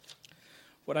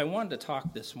What I wanted to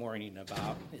talk this morning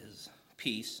about is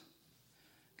peace,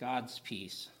 God's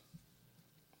peace.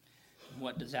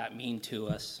 What does that mean to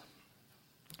us?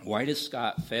 Why does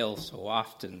Scott fail so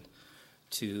often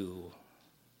to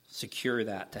secure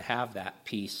that, to have that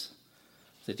peace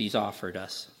that he's offered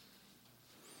us?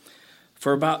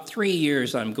 For about 3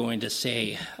 years, I'm going to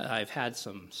say, I've had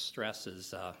some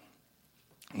stresses,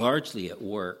 largely at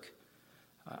work.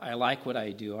 I like what I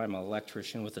do. I'm an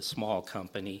electrician with a small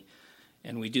company,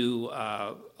 and we do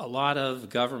a lot of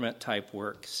government-type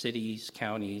work, cities,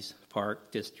 counties,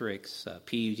 park districts,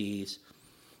 PUDs,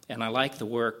 and I like the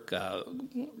work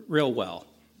real well.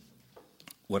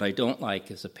 What I don't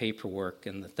like is the paperwork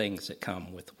and the things that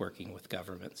come with working with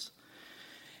governments.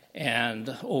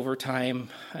 And over time,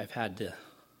 I've had to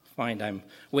find I'm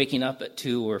waking up at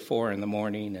 2 or 4 in the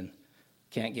morning and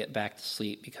can't get back to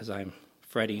sleep because I'm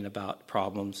fretting about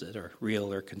problems that are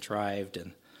real or contrived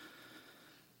and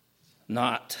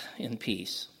not in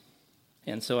peace.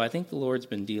 And so I think the Lord's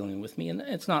been dealing with me. And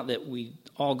it's not that we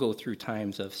all go through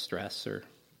times of stress or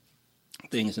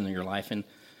things in your life, and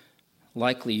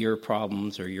likely your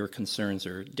problems or your concerns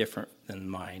are different than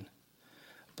mine.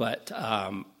 But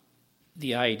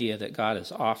the idea that God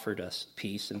has offered us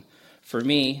peace, and for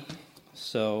me,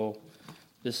 so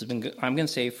this has been good. I'm going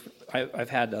to say I've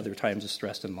had other times of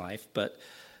stress in life, but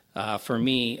for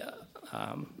me,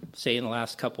 say in the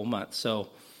last couple months, so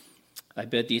I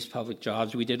bid these public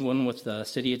jobs. We did one with the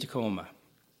city of Tacoma,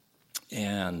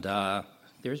 and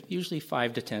there's usually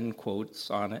 5 to 10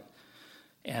 quotes on it,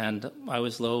 and I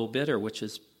was low bidder, which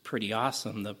is pretty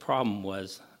awesome. The problem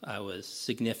was I was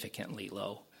significantly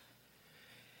low.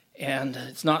 And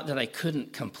it's not that I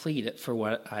couldn't complete it for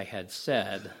what I had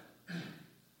said,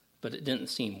 but it didn't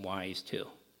seem wise to.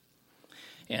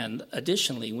 And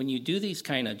additionally, when you do these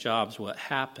kind of jobs, what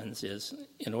happens is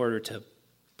in order to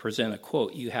present a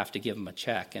quote, you have to give them a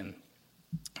check, and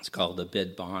it's called a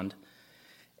bid bond.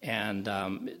 And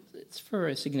it's for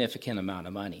a significant amount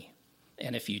of money.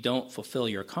 And if you don't fulfill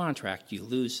your contract, you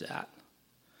lose that.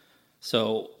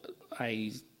 So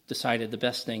I decided the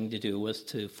best thing to do was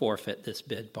to forfeit this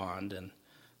bid bond and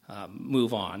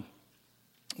move on,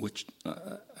 which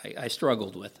I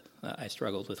struggled with. I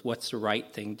struggled with what's the right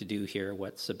thing to do here,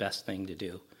 what's the best thing to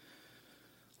do.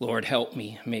 Lord, help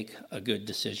me make a good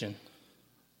decision.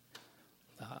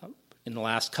 In the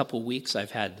last couple weeks, I've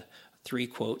had 3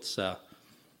 quotes,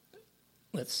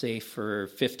 let's say for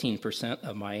 15%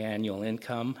 of my annual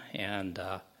income, and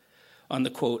on the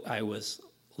quote, I was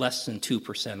less than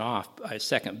 2% off. I was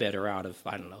second bidder out of,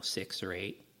 6 or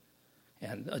 8,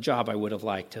 and a job I would have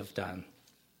liked to have done.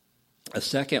 A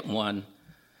second one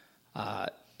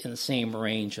in the same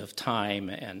range of time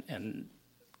and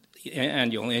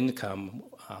annual income,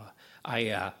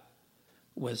 I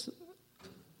was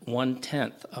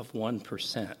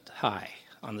 0.1% high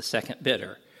on the second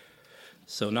bidder.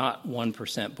 So not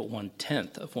 1%, but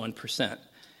 0.1%.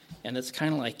 And it's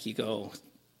kind of like you go,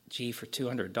 gee, for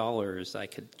 $200, I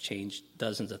could change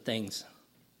dozens of things.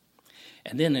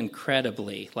 And then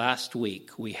incredibly, last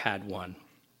week we had one.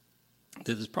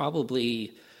 This is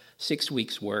probably 6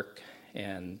 weeks' work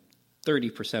and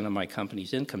 30% of my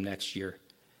company's income next year.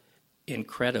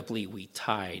 Incredibly, we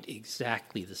tied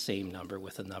exactly the same number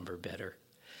with a number bidder.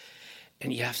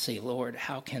 And you have to say, Lord,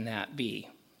 how can that be?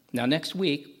 Now, next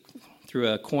week, through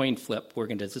a coin flip, we're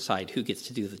going to decide who gets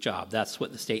to do the job. That's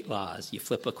what the state law is. You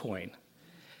flip a coin.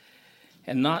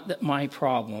 And not that my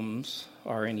problems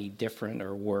are any different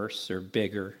or worse or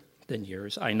bigger than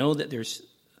yours. I know that there's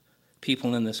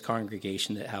people in this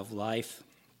congregation that have life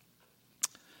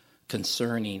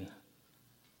concerning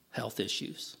health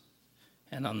issues.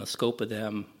 And on the scope of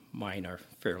them, mine are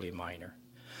fairly minor.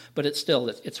 But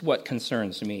it's what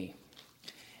concerns me.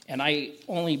 And I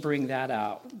only bring that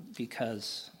out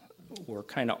because we're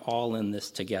kind of all in this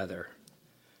together.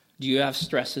 Do you have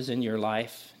stresses in your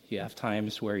life? Do you have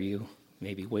times where you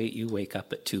wake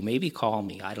up at 2, maybe call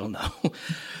me, I don't know.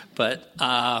 But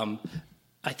I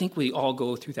think we all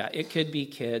go through that. It could be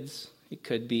kids, it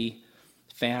could be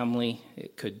family,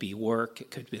 it could be work,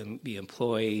 it could be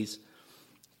employees,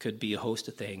 it could be a host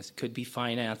of things, it could be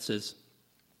finances.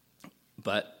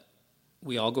 But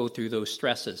we all go through those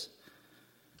stresses.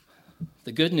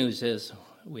 The good news is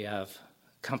we have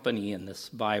company in this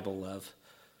Bible of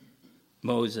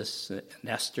Moses and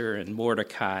Esther and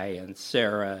Mordecai and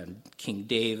Sarah and King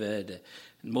David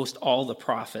and most all the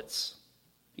prophets,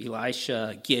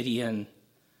 Elisha, Gideon.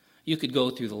 You could go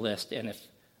through the list, and if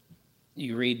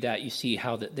you read that, you see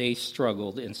how that they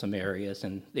struggled in some areas,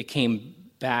 and they came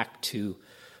back to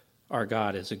our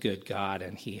God is a good God,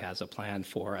 and he has a plan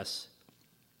for us.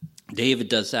 David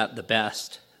does that the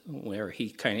best. where he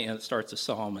kind of starts a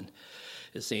psalm and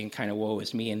is saying kind of woe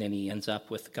is me, and then he ends up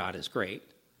with God is great.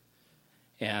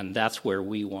 And that's where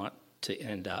we want to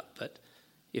end up. But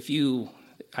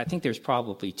I think there's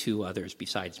probably two others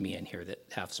besides me in here that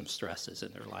have some stresses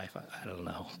in their life. I don't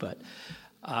know, but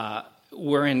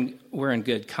we're in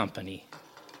good company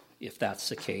if that's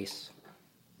the case.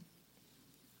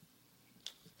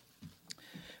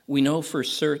 We know for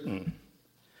certain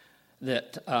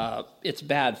that it's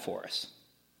bad for us.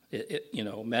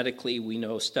 Medically, we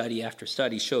know study after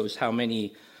study shows how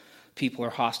many people are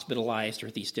hospitalized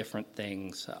or these different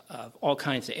things, all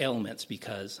kinds of ailments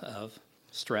because of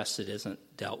stress that isn't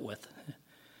dealt with.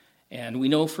 And we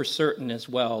know for certain as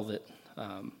well that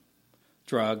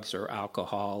drugs or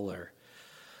alcohol or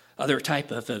other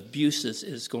type of abuses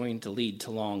is going to lead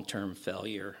to long-term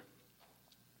failure.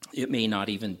 It may not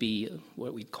even be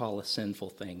what we'd call a sinful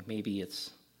thing. Maybe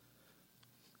it's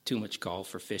too much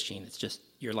golf or fishing. It's just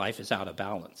your life is out of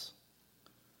balance.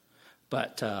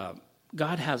 But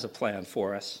God has a plan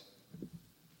for us.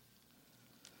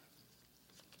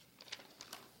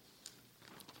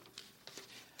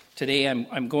 Today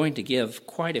I'm going to give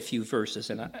quite a few verses,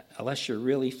 and unless you're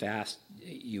really fast,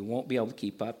 you won't be able to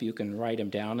keep up. You can write them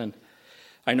down, and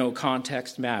I know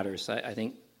context matters. I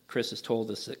think Chris has told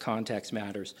us that context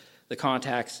matters. The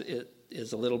context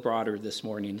is a little broader this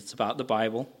morning. It's about the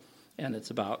Bible, and it's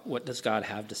about what does God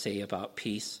have to say about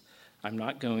peace. I'm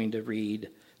not going to read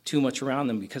too much around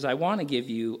them because I want to give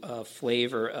you a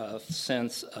flavor, a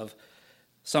sense of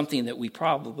something that we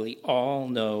probably all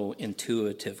know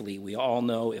intuitively. We all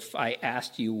know if I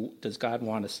asked you, does God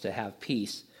want us to have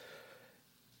peace?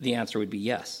 The answer would be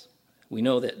yes. We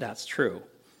know that that's true,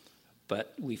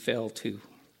 but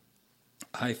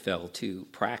I fail to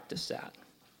practice that.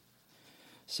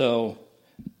 So,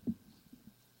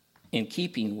 in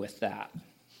keeping with that,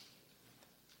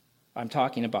 I'm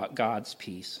talking about God's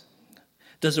peace.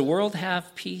 Does the world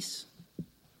have peace?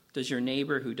 Does your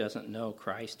neighbor who doesn't know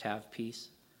Christ have peace?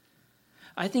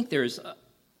 I think there's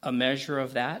a measure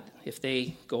of that. If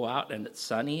they go out and it's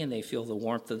sunny and they feel the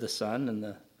warmth of the sun and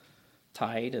the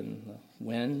tide and the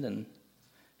wind, and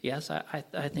yes, I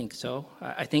think so.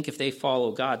 I think if they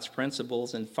follow God's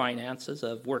principles and finances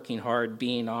of working hard,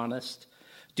 being honest,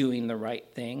 doing the right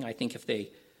thing, I think if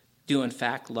they do in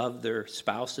fact love their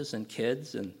spouses and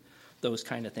kids and those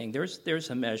kind of things, there's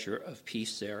a measure of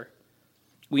peace there.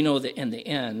 We know that in the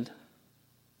end,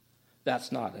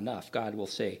 that's not enough. God will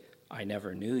say, I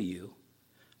never knew you.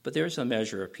 But there's a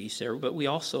measure of peace there. But we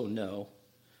also know,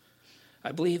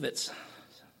 I believe it's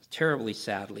terribly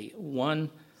sadly, one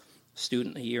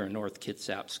student a year in North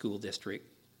Kitsap School District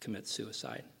commits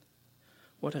suicide.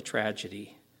 What a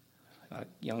tragedy. A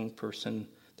young person,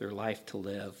 their life to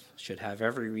live, should have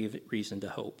every reason to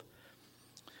hope.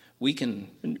 We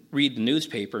can read the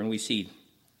newspaper and we see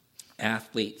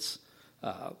athletes,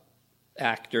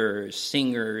 actors,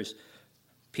 singers,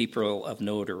 people of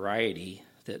notoriety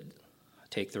that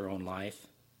take their own life.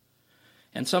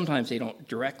 And sometimes they don't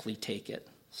directly take it,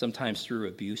 sometimes through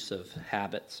abusive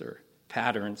habits or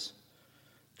patterns,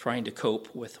 trying to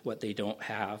cope with what they don't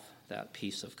have, that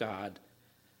peace of God.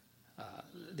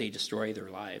 They destroy their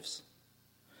lives.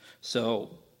 So,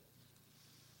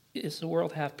 does the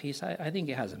world have peace? I think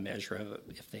it has a measure of it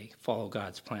if they follow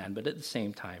God's plan, but at the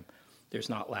same time, there's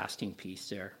not lasting peace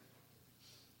there.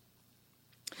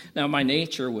 Now, my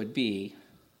nature would be,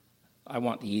 I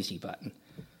want the easy button.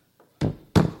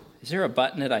 Is there a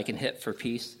button that I can hit for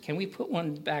peace? Can we put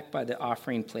one back by the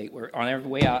offering plate where on every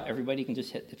way out, everybody can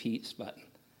just hit the peace button?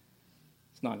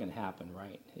 It's not going to happen,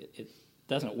 right? It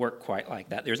doesn't work quite like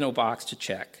that. There's no box to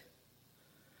check.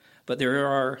 But there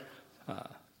are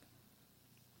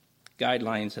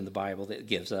guidelines in the Bible that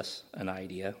gives us an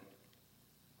idea.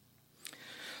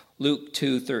 Luke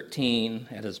 2:13,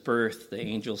 at his birth, the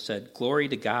angel said, "Glory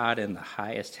to God in the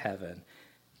highest heaven,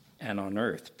 and on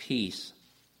earth peace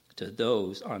to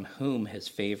those on whom his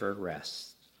favor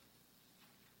rests."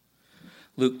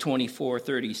 Luke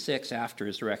 24:36, after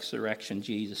his resurrection,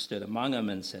 Jesus stood among them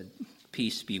and said,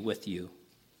 "Peace be with you."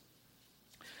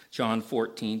 John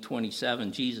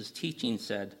 14:27, Jesus teaching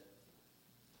said,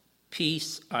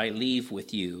 "Peace I leave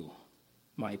with you,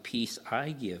 my peace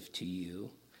I give to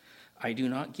you. I do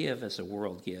not give as the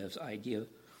world gives. I give.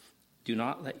 Do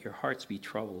not let your hearts be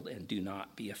troubled and do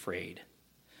not be afraid."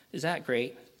 Is that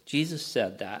great? Jesus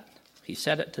said that. He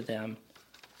said it to them,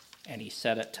 and he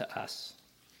said it to us.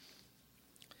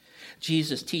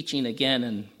 Jesus teaching again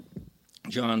in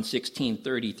John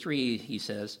 16:33, he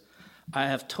says, "I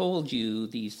have told you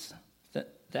these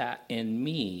that in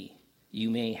me you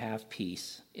may have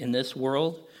peace. In this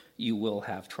world you will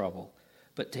have trouble,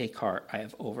 but take heart, I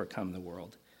have overcome the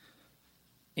world."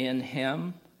 In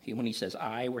him, when he says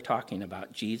I, we're talking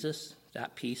about Jesus,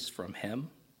 that peace from him,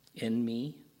 in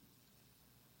me.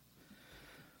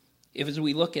 As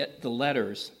we look at the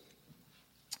letters,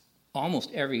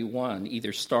 almost every one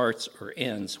either starts or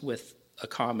ends with a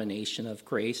combination of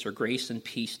grace or grace and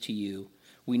peace to you.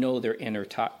 We know they're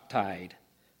intertied,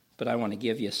 but I want to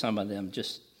give you some of them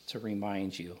just to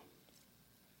remind you.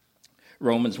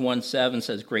 Romans 1:7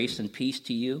 says grace and peace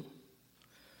to you.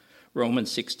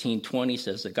 Romans 16:20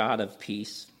 says the God of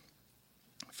peace.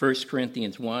 1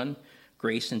 Corinthians 1,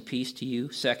 grace and peace to you.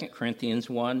 2 Corinthians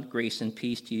 1, grace and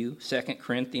peace to you. 2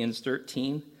 Corinthians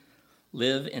 13,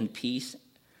 live in peace,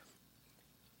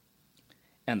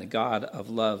 and the God of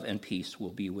love and peace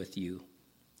will be with you.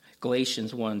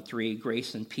 Galatians 1:3,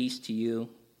 grace and peace to you.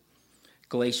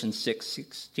 Galatians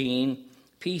 6:16,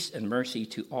 peace and mercy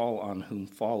to all on whom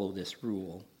follow this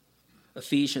rule.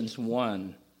 Ephesians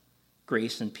 1,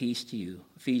 grace and peace to you.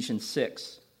 Ephesians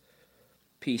 6,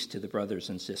 peace to the brothers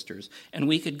and sisters. And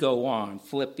we could go on.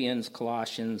 Philippians,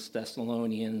 Colossians,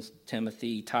 Thessalonians,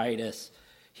 Timothy, Titus,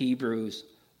 Hebrews,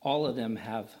 all of them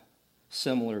have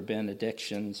similar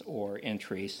benedictions or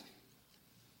entries.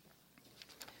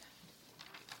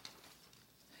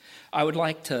 I would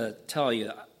like to tell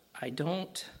you, I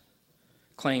don't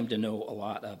claim to know a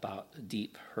lot about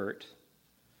deep hurt.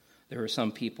 There are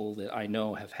some people that I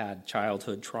know have had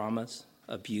childhood traumas,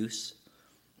 abuse,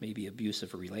 maybe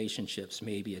abusive relationships,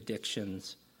 maybe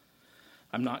addictions.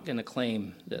 I'm not going to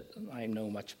claim that I know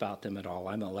much about them at all.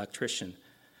 I'm an electrician.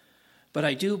 But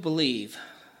I do believe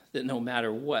that no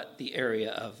matter what the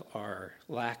area of our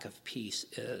lack of peace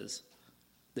is,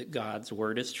 that God's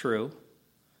word is true,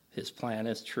 his plan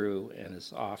is true, and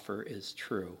his offer is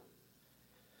true.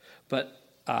 But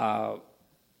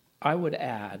I would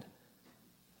add,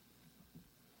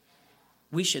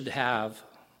 we should have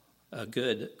a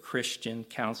good Christian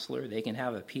counselor. They can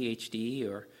have a PhD,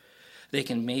 or they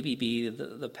can maybe be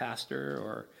the pastor,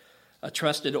 or a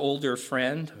trusted older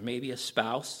friend, or maybe a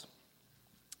spouse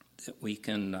that we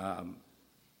can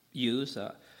use.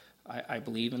 I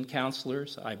believe in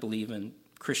counselors. I believe in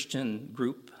Christian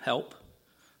group help.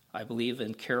 I believe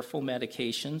in careful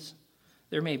medications.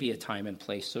 There may be a time and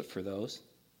place for those,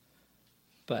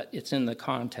 but it's in the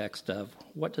context of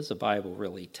what does the Bible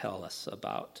really tell us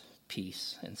about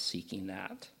peace and seeking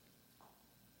that.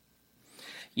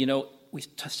 You know, we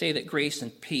say that grace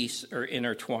and peace are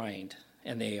intertwined,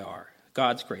 and they are.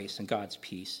 God's grace and God's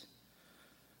peace.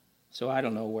 So I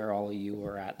don't know where all of you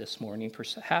are at this morning.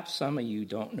 Perhaps some of you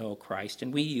don't know Christ,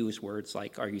 and we use words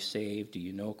like, are you saved? Do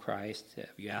you know Christ? Have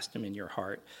you asked him in your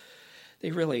heart?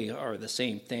 They really are the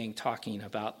same thing, talking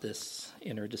about this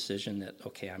inner decision that,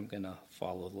 okay, I'm going to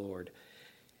follow the Lord.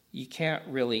 You can't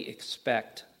really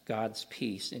expect God's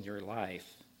peace in your life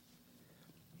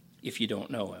if you don't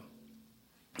know him.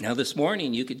 Now, this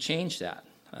morning, you could change that.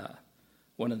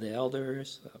 One of the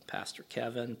elders, Pastor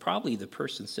Kevin, probably the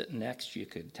person sitting next to you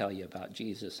could tell you about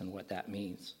Jesus and what that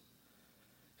means.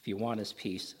 If you want his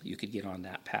peace, you could get on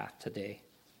that path today.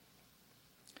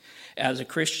 As a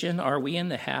Christian, are we in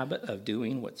the habit of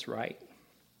doing what's right?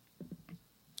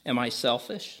 Am I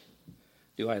selfish?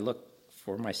 Do I look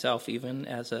for myself even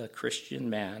as a Christian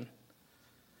man?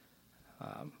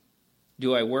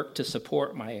 Do I work to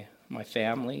support my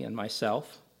family and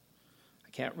myself? I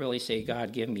can't really say,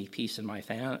 God, give me peace in my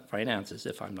finances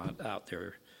if I'm not out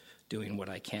there doing what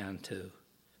I can to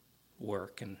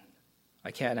work. And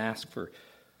I can't ask for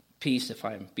peace if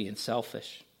I'm being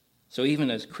selfish. So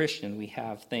even as a Christian, we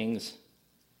have things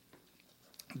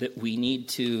that we need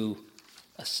to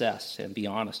assess and be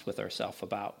honest with ourselves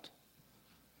about.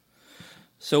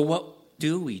 So what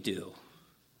do we do?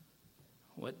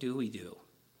 What do we do?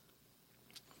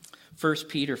 1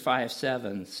 Peter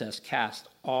 5:7 says, cast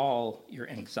all your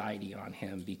anxiety on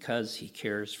him because he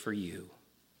cares for you.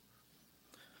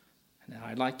 Now,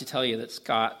 I'd like to tell you that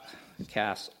Scott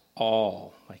casts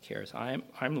all my cares. I'm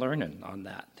learning on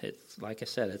that. It's like I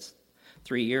said, it's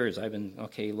 3 years I've been,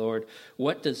 okay, Lord,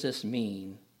 what does this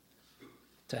mean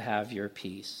to have your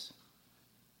peace?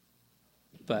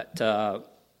 But the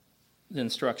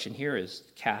instruction here is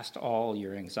cast all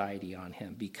your anxiety on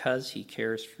him because he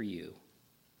cares for you.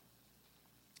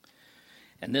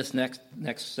 And this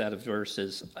next set of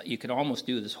verses, you could almost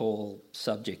do this whole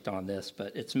subject on this,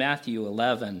 but it's Matthew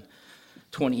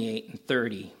 11:28 and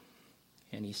 30.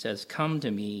 And he says, come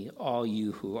to me, all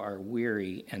you who are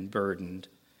weary and burdened,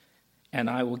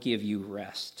 and I will give you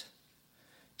rest.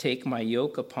 Take my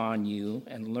yoke upon you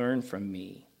and learn from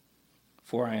me,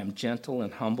 for I am gentle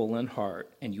and humble in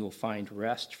heart, and you will find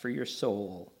rest for your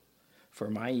soul. For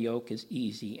my yoke is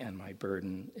easy and my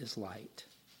burden is light.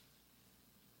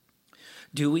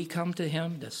 Do we come to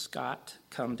him? Does Scott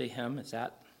come to him? Is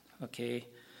that okay?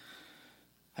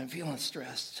 I'm feeling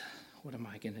stressed. What am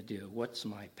I going to do? What's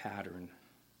my pattern?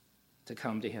 To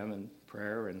come to him in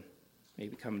prayer and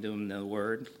maybe come to him in the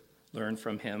word, learn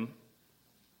from him.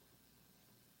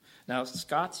 Now,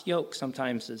 Scott's yoke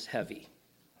sometimes is heavy.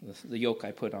 The yoke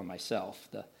I put on myself.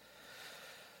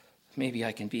 Maybe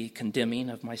I can be condemning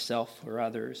of myself or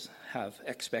others, have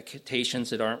expectations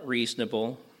that aren't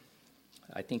reasonable.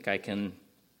 I think I can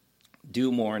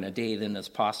do more in a day than is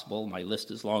possible. My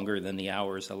list is longer than the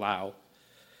hours allow.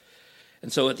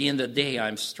 And so at the end of the day,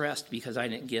 I'm stressed because I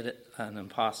didn't get an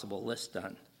impossible list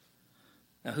done.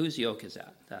 Now, whose yoke is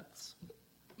that? That's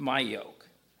my yoke.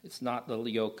 It's not the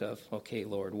yoke of, okay,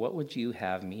 Lord, what would you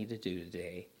have me to do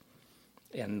today?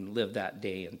 And live that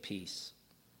day in peace.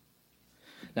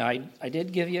 Now, I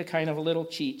did give you kind of a little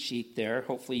cheat sheet there.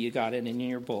 Hopefully you got it in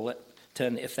your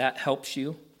bulletin. If that helps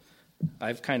you,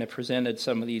 I've kind of presented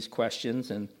some of these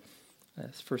questions, and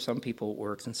for some people it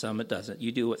works and some it doesn't.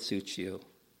 You do what suits you.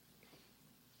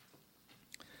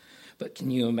 But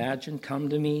can you imagine, come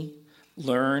to me,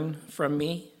 learn from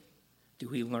me? Do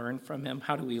we learn from him?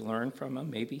 How do we learn from him?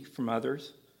 Maybe from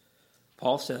others.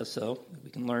 Paul says so. We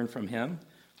can learn from him,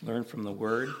 learn from the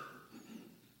word,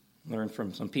 learn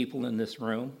from some people in this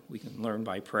room. We can learn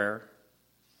by prayer.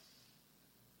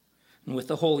 And with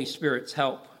the Holy Spirit's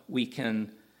help, we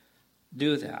can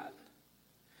do that.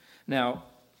 Now,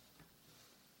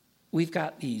 we've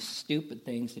got these stupid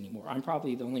things anymore. I'm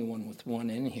probably the only one with one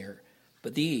in here,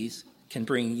 but these can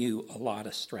bring you a lot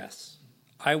of stress.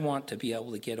 I want to be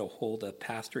able to get a hold of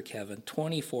Pastor Kevin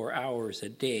 24 hours a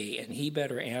day, and he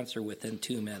better answer within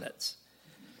 2 minutes.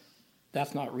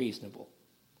 That's not reasonable.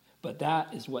 But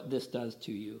that is what this does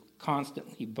to you,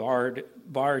 constantly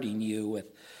bombarding you with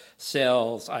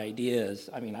cells, ideas.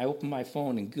 I mean, I open my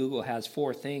phone and Google has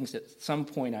 4 things. At some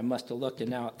point I must have looked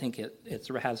and now I think it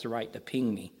has the right to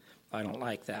ping me. I don't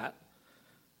like that.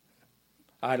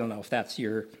 I don't know if that's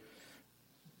your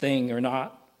thing or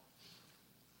not.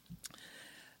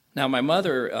 Now, my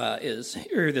mother is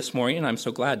here this morning, and I'm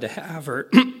so glad to have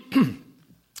her.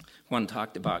 One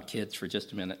talked about kids for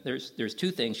just a minute. There's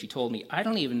 2 things she told me. I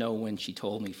don't even know when she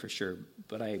told me for sure,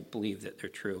 but I believe that they're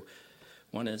true.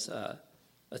 One is a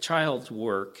child's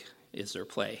work is their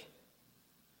play.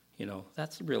 You know,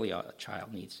 that's really all a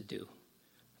child needs to do.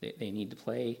 They need to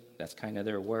play. That's kind of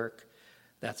their work.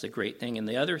 That's a great thing. And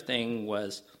the other thing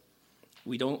was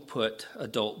we don't put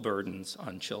adult burdens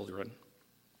on children.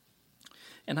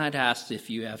 And I'd ask if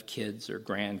you have kids or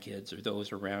grandkids or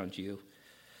those around you.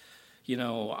 You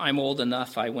know, I'm old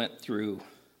enough, I went through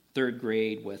 3rd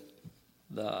grade with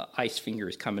the ice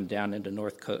fingers coming down into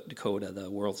North Dakota, the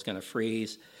world's going to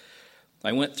freeze.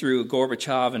 I went through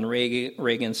Gorbachev and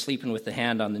Reagan sleeping with the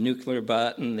hand on the nuclear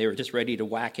button. They were just ready to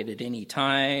whack it at any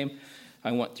time.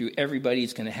 I went through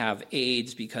everybody's going to have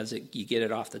AIDS because you get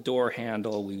it off the door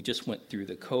handle. We just went through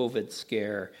the COVID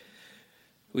scare.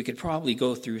 We could probably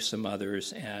go through some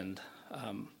others, and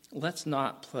let's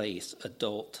not place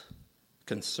adult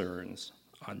concerns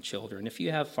on children. If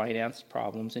you have finance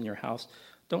problems in your house,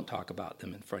 don't talk about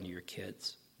them in front of your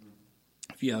kids.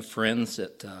 If you have friends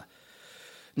that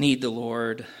need the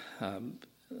Lord,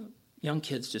 young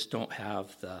kids just don't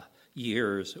have the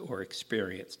years or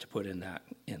experience to put in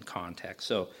context.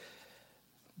 So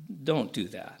don't do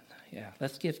that. Yeah,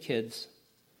 let's give kids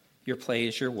your play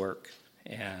is your work,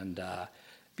 and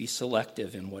be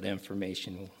selective in what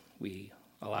information we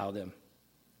allow them.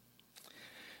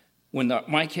 When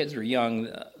my kids were young,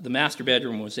 the master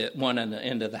bedroom was at one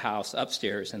end of the house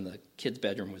upstairs, and the kids'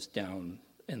 bedroom was down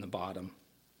in the bottom.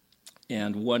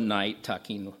 And one night,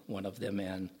 tucking one of them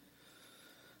in,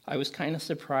 I was kind of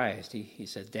surprised. He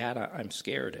said, "Dad, I'm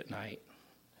scared at night.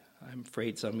 I'm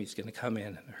afraid somebody's going to come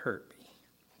in and hurt me.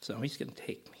 Somebody's going to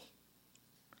take me."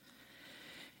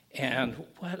 And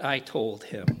what I told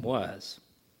him was,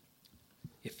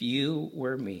 if you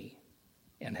were me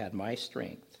and had my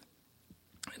strength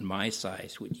and my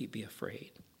size, would you be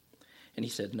afraid? And he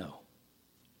said, no.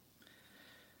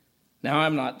 Now,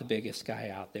 I'm not the biggest guy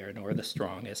out there, nor the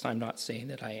strongest. I'm not saying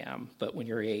that I am. But when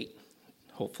you're 8,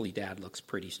 hopefully Dad looks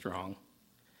pretty strong.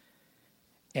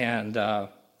 And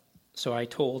so I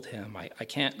told him, I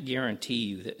can't guarantee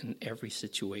you that in every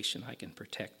situation I can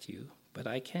protect you, but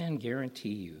I can guarantee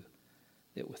you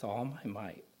that with all my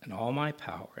might and all my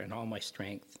power and all my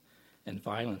strength and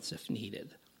violence if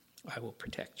needed, I will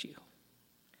protect you.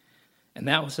 And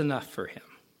that was enough for him.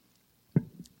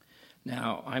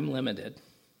 Now, I'm limited.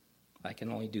 I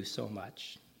can only do so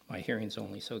much. My hearing's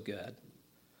only so good.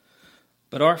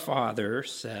 But our Father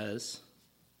says,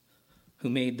 who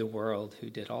made the world, who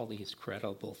did all these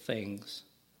credible things,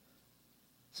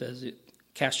 says,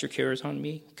 cast your cares on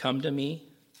me, come to me.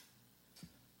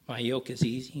 My yoke is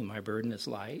easy, my burden is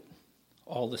light.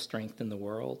 All the strength in the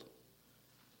world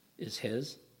is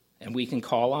his. And we can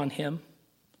call on him,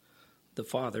 the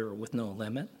Father with no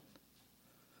limit.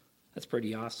 That's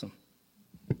pretty awesome.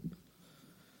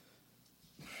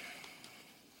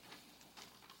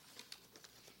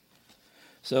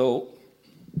 So,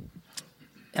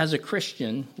 as a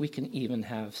Christian, we can even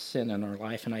have sin in our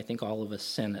life, and I think all of us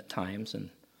sin at times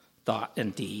in thought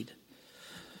and deed.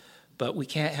 But we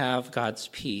can't have God's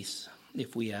peace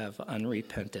if we have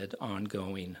unrepented,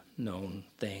 ongoing, known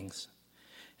things.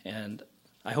 And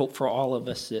I hope for all of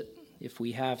us that if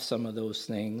we have some of those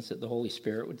things, that the Holy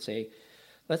Spirit would say,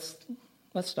 let's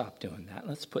stop doing that.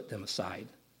 Let's put them aside.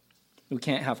 We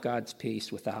can't have God's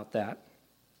peace without that.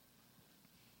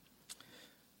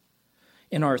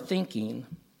 In our thinking,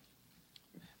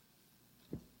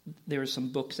 there are some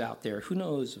books out there. Who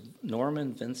knows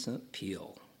Norman Vincent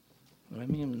Peale?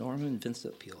 Norman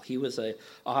Vincent Peale. He was an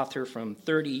author from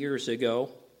 30 years ago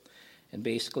and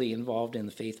basically involved in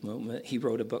the faith movement. He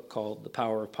wrote a book called The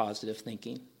Power of Positive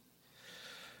Thinking.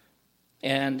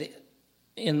 And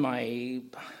in my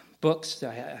books,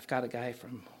 I've got a guy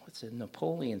from,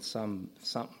 Napoleon, something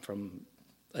from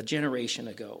a generation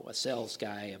ago, a sales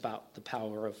guy, about the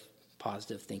power of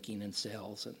positive thinking in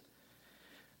sales. And,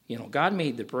 God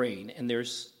made the brain, and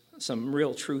there's some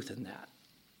real truth in that.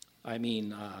 I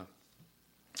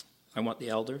want the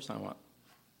elders, I want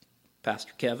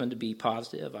Pastor Kevin to be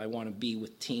positive. I want to be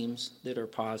with teams that are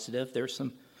positive. There's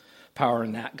some power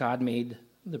in that. God made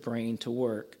the brain to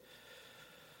work.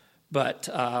 But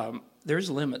there's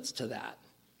limits to that.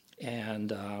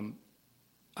 And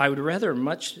I would rather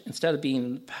instead of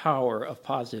being the power of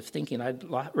positive thinking, I'd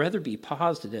rather be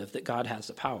positive that God has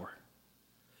the power.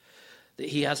 That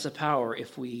he has the power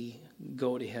if we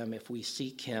go to him, if we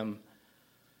seek him,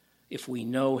 if we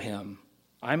know him.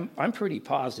 I'm pretty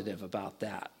positive about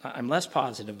that. I'm less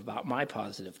positive about my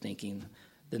positive thinking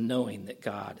than knowing that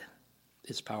God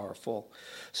is powerful.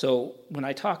 So when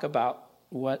I talk about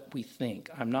what we think,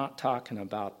 I'm not talking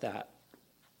about that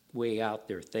way out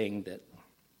there thing that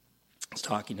is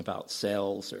talking about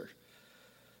sales or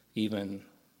even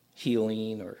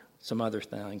healing or some other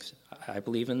things. I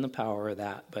believe in the power of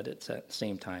that, but it's at the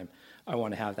same time, I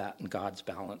want to have that in God's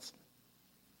balance.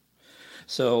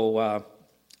 So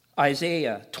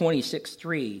Isaiah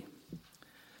 26:3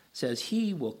 says,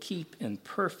 he will keep in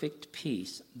perfect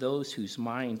peace those whose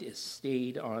mind is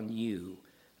stayed on you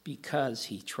because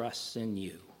he trusts in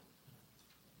you.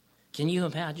 Can you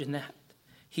imagine that?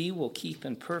 He will keep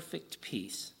in perfect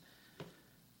peace.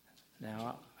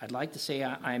 Now, I'd like to say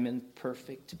I'm in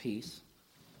perfect peace.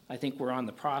 I think we're on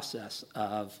the process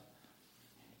of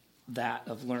that,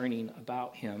 of learning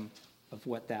about him, of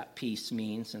what that peace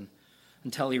means. And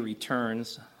until he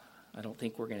returns, I don't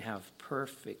think we're going to have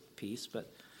perfect peace,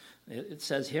 but it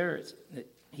says here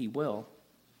that he will,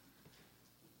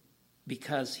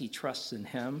 because he trusts in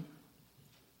him,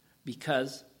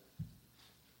 because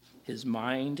his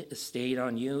mind is stayed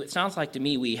on you. It sounds like to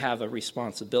me we have a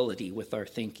responsibility with our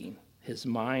thinking. His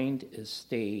mind is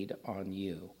stayed on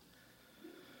you.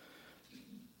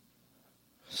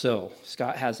 So,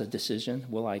 Scott has a decision.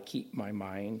 Will I keep my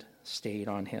mind stayed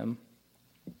on him?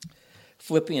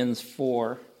 Philippians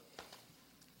 4,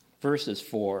 verses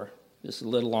 4. This is a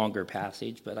little longer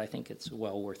passage, but I think it's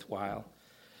well worthwhile.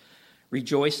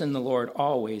 Rejoice in the Lord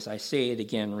always. I say it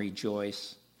again,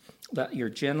 rejoice. Let your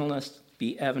gentleness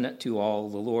be evident to all.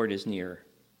 The Lord is near.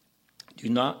 Do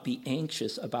not be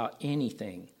anxious about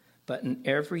anything, but in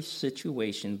every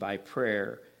situation by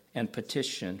prayer and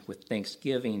petition with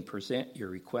thanksgiving present your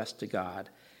request to God,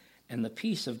 and the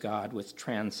peace of God which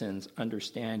transcends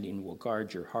understanding will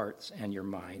guard your hearts and your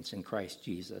minds in Christ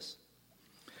Jesus.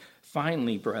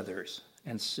 Finally, brothers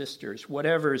and sisters,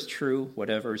 whatever is true,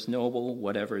 whatever is noble,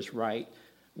 whatever is right,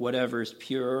 whatever is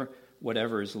pure,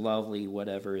 whatever is lovely,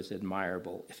 whatever is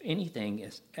admirable, if anything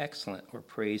is excellent or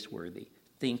praiseworthy,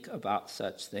 think about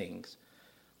such things.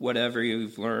 Whatever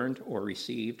you've learned or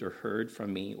received or heard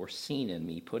from me or seen in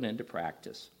me, put into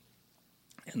practice,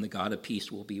 and the God of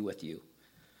peace will be with you.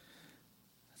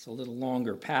 It's a little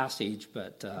longer passage,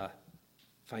 but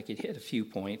if I could hit a few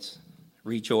points.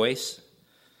 Rejoice.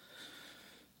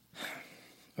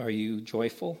 Are you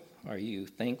joyful? Are you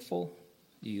thankful?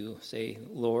 Do you say,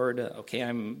 Lord,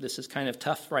 okay, this is kind of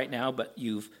tough right now, but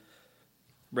you've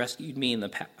rescued me in the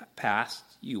past.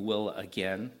 You will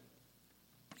again.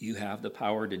 You have the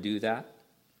power to do that.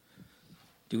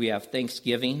 Do we have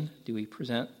thanksgiving? Do we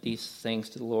present these things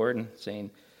to the Lord and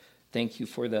saying, thank you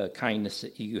for the kindness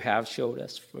that you have showed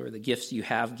us, for the gifts you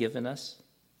have given us?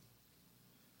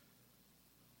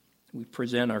 We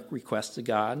present our requests to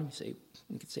God.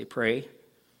 We could say pray.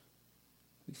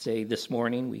 We could say this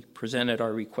morning we presented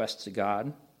our requests to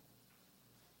God.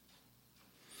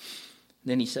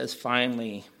 Then he says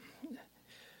finally,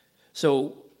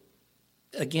 so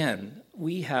again,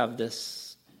 we have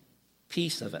this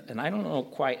piece of it, and I don't know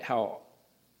quite how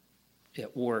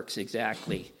it works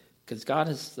exactly, because God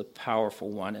is the powerful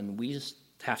one, and we just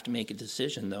have to make a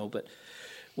decision, though. But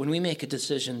when we make a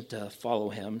decision to follow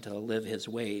him, to live his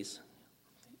ways,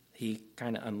 he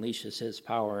kind of unleashes his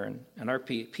power and our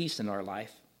peace in our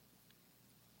life.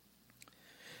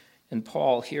 And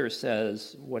Paul here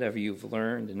says, whatever you've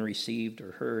learned and received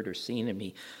or heard or seen in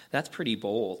me, that's pretty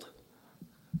bold.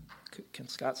 Can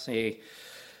Scott say,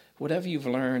 whatever you've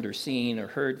learned or seen or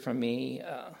heard from me,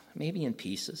 maybe in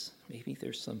pieces. Maybe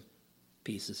there's some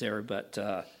pieces there, but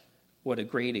what a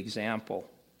great example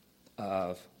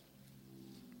of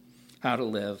how to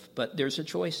live. But there's a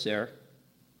choice there.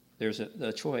 There's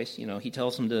a choice. He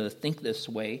tells them to think this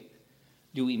way.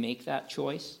 Do we make that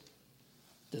choice?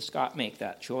 Does Scott make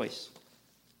that choice?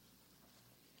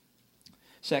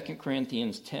 2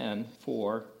 Corinthians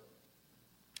 10:4,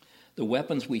 the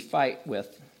weapons we fight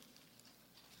with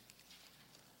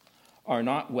are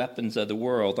not weapons of the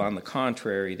world. On the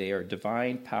contrary, they are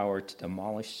divine power to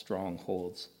demolish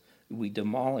strongholds. We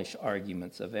demolish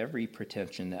arguments of every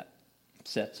pretension that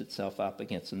sets itself up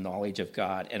against the knowledge of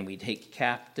God, and we take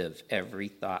captive every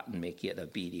thought and make it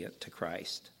obedient to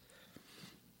Christ.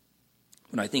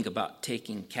 When I think about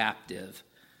taking captive,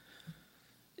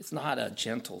 it's not a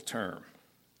gentle term.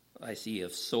 I see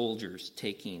of soldiers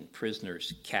taking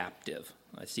prisoners captive.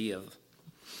 I see of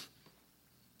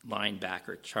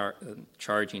linebacker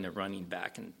charging a running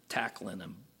back and tackling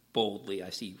him boldly. I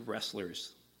see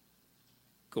wrestlers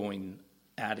going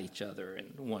at each other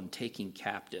and one taking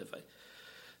captive.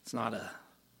 It's not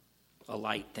a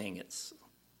light thing. It's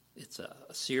a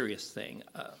serious thing.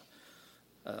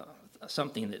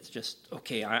 Something that's just,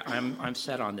 okay, I'm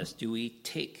set on this. Do we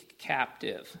take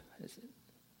captive?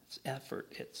 It's effort,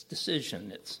 it's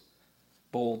decision, it's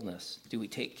boldness. Do we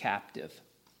take captive?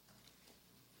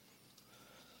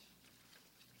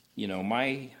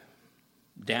 My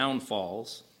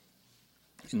downfalls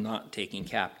in not taking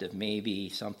captive may be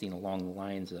something along the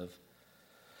lines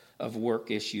of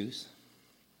work issues.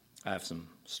 I have some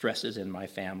stresses in my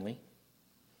family.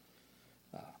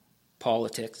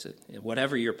 Politics,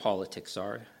 whatever your politics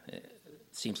are, it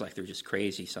seems like they're just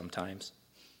crazy sometimes.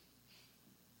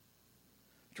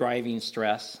 Driving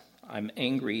stress. I'm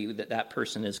angry that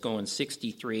person is going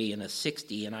 63 and a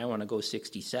 60 and I want to go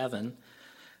 67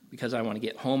 because I want to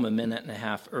get home a minute and a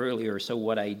half earlier. So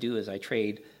what I do is I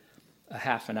trade a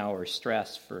half an hour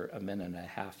stress for a minute and a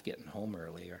half getting home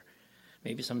earlier.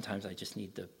 Maybe sometimes I just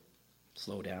need to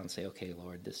slow down and say, okay,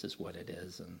 Lord, this is what it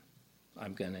is, and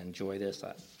I'm going to enjoy this.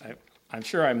 I'm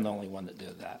sure I'm the only one that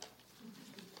did that.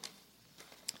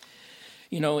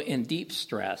 In deep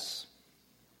stress,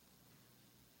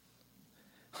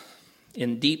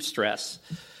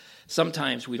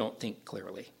 sometimes we don't think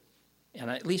clearly. And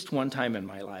at least one time in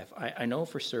my life, I know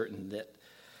for certain that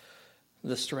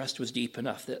the stress was deep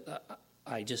enough that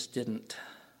I just didn't,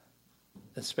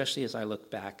 especially as I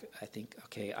look back, I think,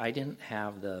 okay, I didn't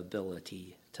have the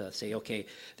ability to say, okay,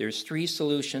 there's 3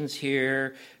 solutions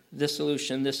here, this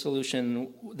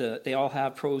solution, they all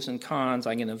have pros and cons.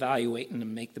 I can evaluate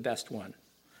and make the best one.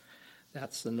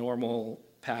 That's the normal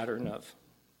pattern of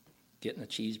getting a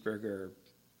cheeseburger or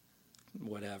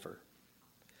whatever.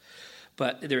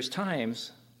 But there's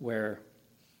times where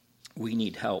we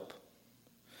need help.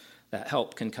 That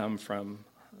help can come from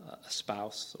a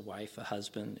spouse, a wife, a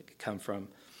husband. It could come from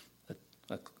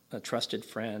a trusted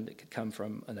friend. It could come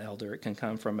from an elder. It can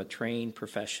come from a trained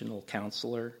professional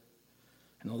counselor.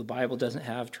 I know the Bible doesn't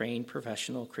have trained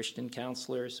professional Christian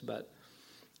counselors, but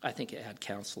I think it had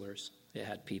counselors. It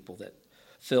had people that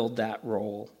filled that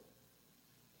role.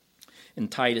 In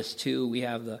Titus 2, we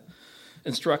have the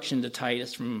instruction to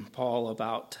Titus from Paul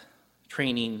about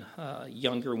training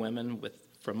younger women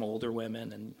from older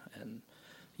women and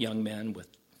young men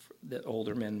that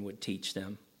older men would teach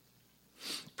them.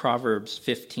 Proverbs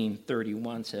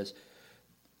 15:31 says,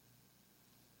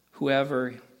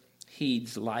 whoever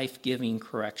heeds life-giving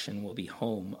correction will be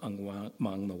home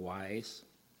among the wise.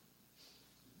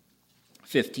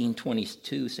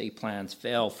 15:22 say plans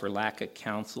fail for lack of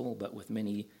counsel, but with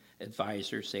many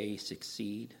advisors they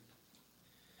succeed.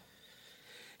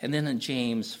 And then in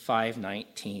James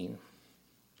 5:19,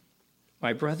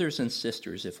 my brothers and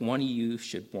sisters, if one of you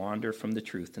should wander from the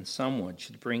truth and someone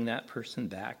should bring that person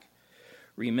back,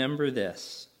 remember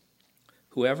this,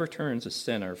 Whoever turns a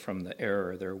sinner from the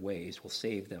error of their ways will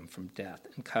save them from death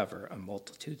and cover a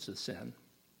multitude of sin.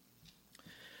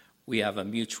 We have a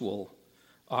mutual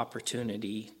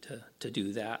opportunity to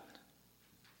do that.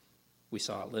 We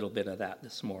saw a little bit of that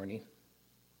this morning,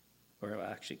 or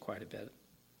actually quite a bit.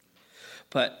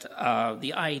 But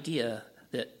the idea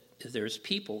that there's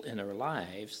people in our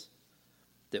lives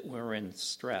that we're in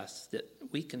stress, that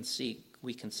we can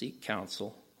seek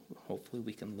counsel. Hopefully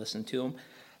we can listen to them.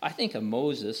 I think of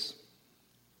Moses,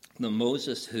 the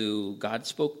Moses who God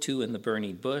spoke to in the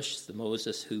burning bush, the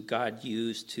Moses who God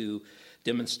used to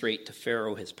demonstrate to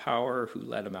Pharaoh his power, who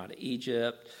led him out of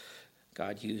Egypt.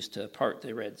 God used to part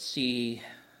the Red Sea.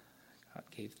 God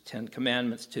gave the 10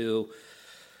 Commandments to.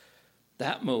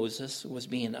 That Moses was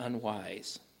being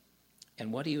unwise.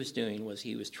 And what he was doing was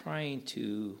he was trying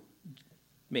to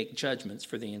make judgments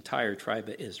for the entire tribe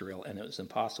of Israel, and it was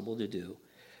impossible to do.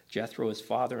 Jethro, his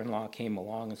father-in-law, came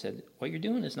along and said, what you're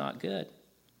doing is not good.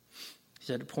 He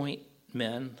said, appoint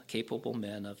men, capable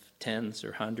men of tens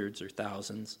or hundreds or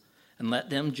thousands, and let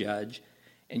them judge,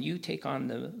 and you take on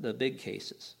the big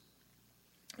cases.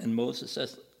 And Moses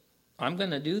says, I'm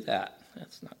going to do that.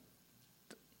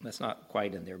 That's not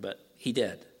quite in there, but he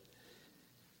did.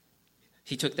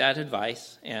 He took that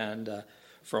advice, and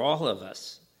for all of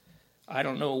us, I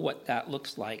don't know what that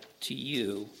looks like to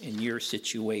you in your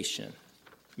situation.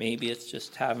 Maybe it's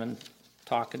just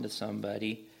talking to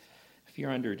somebody if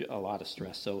you're under a lot of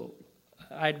stress. So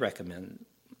I'd recommend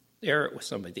air it with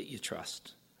somebody that you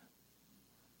trust.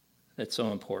 That's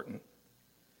so important.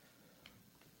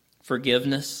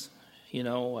 Forgiveness,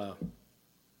 I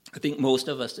think most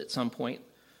of us at some point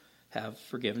have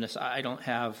forgiveness. I don't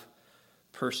have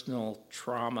personal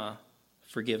trauma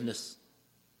forgiveness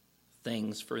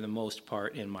things for the most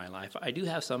part in my life. I do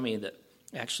have somebody that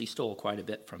actually stole quite a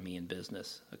bit from me in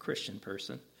business, a Christian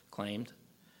person, claimed.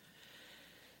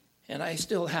 And I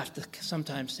still have to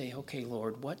sometimes say, okay,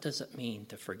 Lord, what does it mean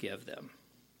to forgive them?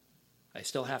 I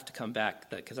still have to come back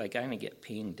because I kind of get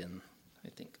pinged and I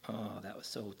think, oh, that was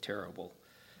so terrible.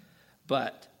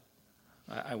 But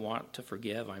I want to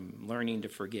forgive. I'm learning to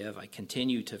forgive. I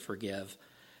continue to forgive.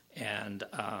 And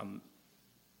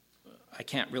I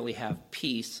can't really have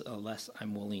peace unless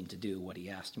I'm willing to do what he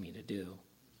asked me to do.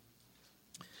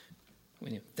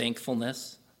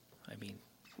 Thankfulness.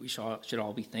 We should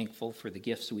all be thankful for the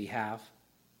gifts we have.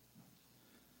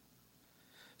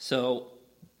 So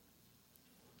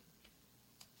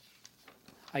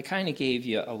I kind of gave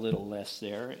you a little list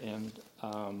there, and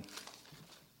I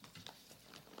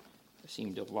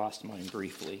seem to have lost mine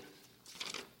briefly.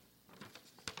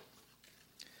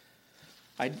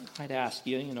 I'd ask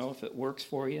you, if it works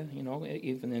for you,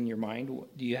 even in your mind,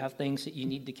 do you have things that you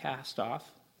need to cast off?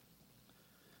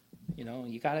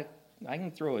 I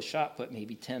can throw a shot put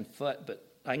maybe 10 foot, but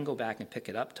I can go back and pick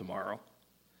it up tomorrow.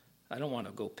 I don't want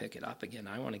to go pick it up again.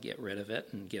 I want to get rid of it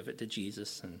and give it to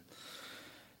Jesus and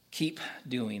keep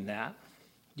doing that.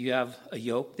 Do you have a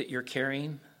yoke that you're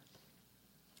carrying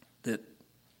that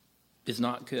is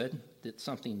not good, that's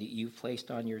something that you've placed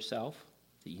on yourself,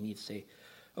 that you need to say,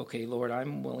 okay, Lord,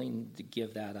 I'm willing to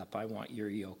give that up. I want your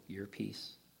yoke, your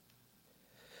peace.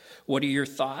 What are your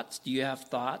thoughts? Do you have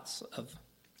thoughts of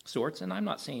sorts? And I'm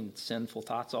not saying sinful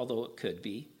thoughts, although it could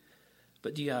be.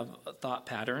 But do you have thought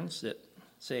patterns that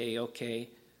say, okay,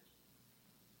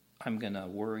 I'm going to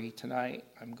worry tonight.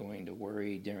 I'm going to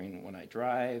worry when I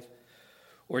drive.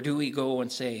 Or do we go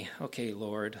and say, okay,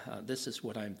 Lord, this is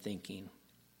what I'm thinking.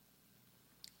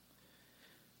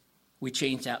 We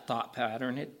change that thought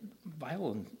pattern.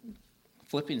 Bible in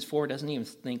Philippians 4 doesn't even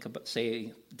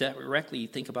say directly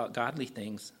think about godly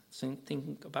things.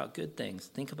 Think about good things.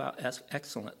 Think about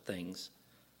excellent things.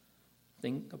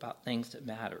 Think about things that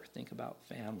matter. Think about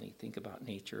family. Think about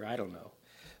nature. I don't know.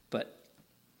 But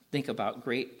think about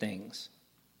great things.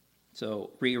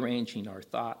 So rearranging our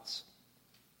thoughts.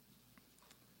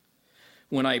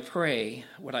 When I pray,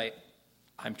 what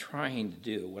I'm trying to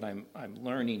do, what I'm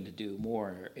learning to do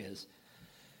more is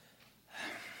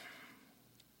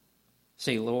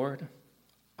say, Lord,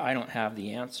 I don't have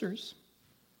the answers.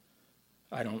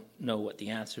 I don't know what the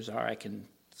answers are. I can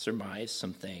surmise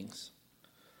some things.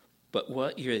 But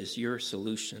what is your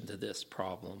solution to this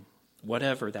problem?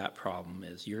 Whatever that problem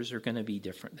is, yours are going to be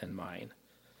different than mine.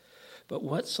 But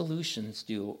what solutions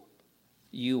do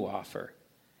you offer?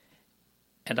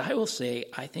 And I will say,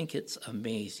 I think it's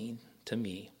amazing to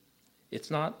me.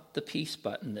 It's not the peace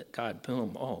button that God,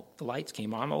 boom, the lights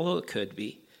came on, although it could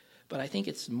be. But I think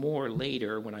it's more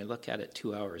later, when I look at it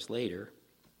 2 hours later,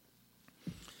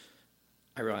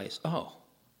 I realize,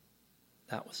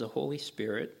 that was the Holy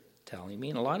Spirit telling me.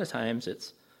 And a lot of times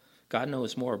God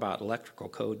knows more about electrical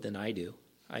code than I do.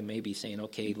 I may be saying,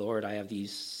 okay, Lord, I have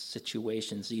these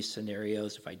situations, these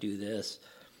scenarios, if I do this.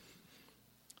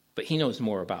 But he knows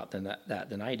more about that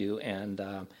than I do. And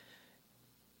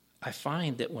I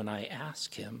find that when I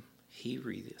ask him, he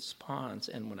responds.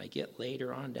 And when I get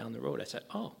later on down the road, I said,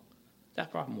 oh,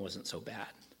 that problem wasn't so bad.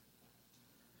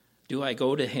 Do I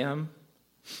go to him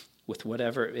with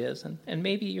whatever it is? And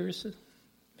maybe yours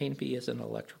maybe is an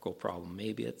electrical problem.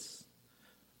 Maybe it's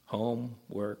home,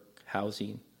 work,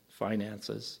 housing,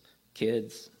 finances,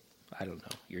 kids, I don't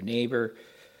know, your neighbor,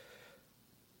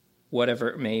 whatever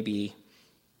it may be.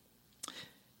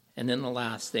 And then the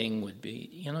last thing would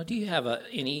be, do you have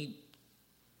any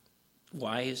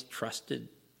wise, trusted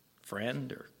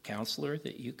friend or counselor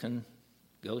that you can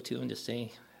go to and just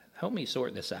say, help me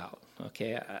sort this out,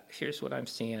 okay? Here's what I'm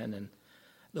seeing, and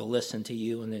they'll listen to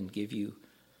you and then give you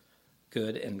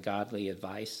good and godly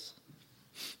advice.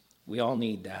 We all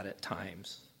need that at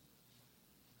times.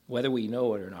 Whether we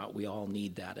know it or not, we all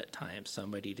need that at times.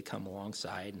 Somebody to come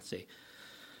alongside and say,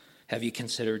 have you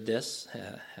considered this?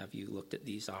 Have you looked at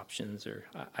these options? Or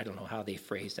I don't know how they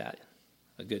phrase that.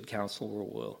 A good counselor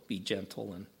will be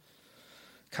gentle and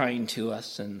kind to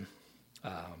us, and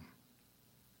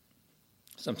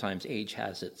sometimes age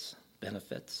has its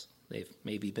benefits. They've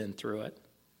maybe been through it.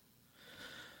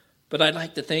 But I'd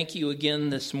like to thank you again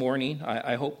this morning.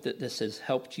 I hope that this has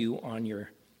helped you on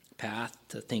your path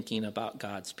to thinking about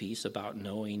God's peace, about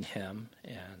knowing him,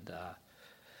 and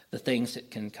the things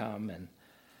that can come, and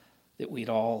that we'd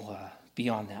all be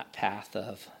on that path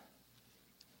of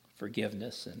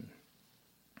forgiveness and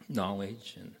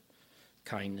knowledge and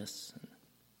kindness and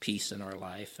peace in our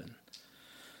life. And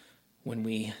when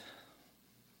we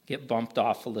get bumped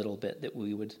off a little bit, that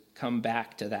we would come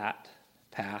back to that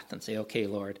path and say, okay,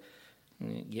 Lord,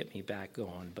 get me back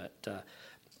going. But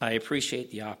I appreciate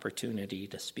the opportunity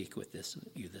to speak with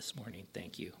you this morning.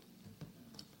 Thank you.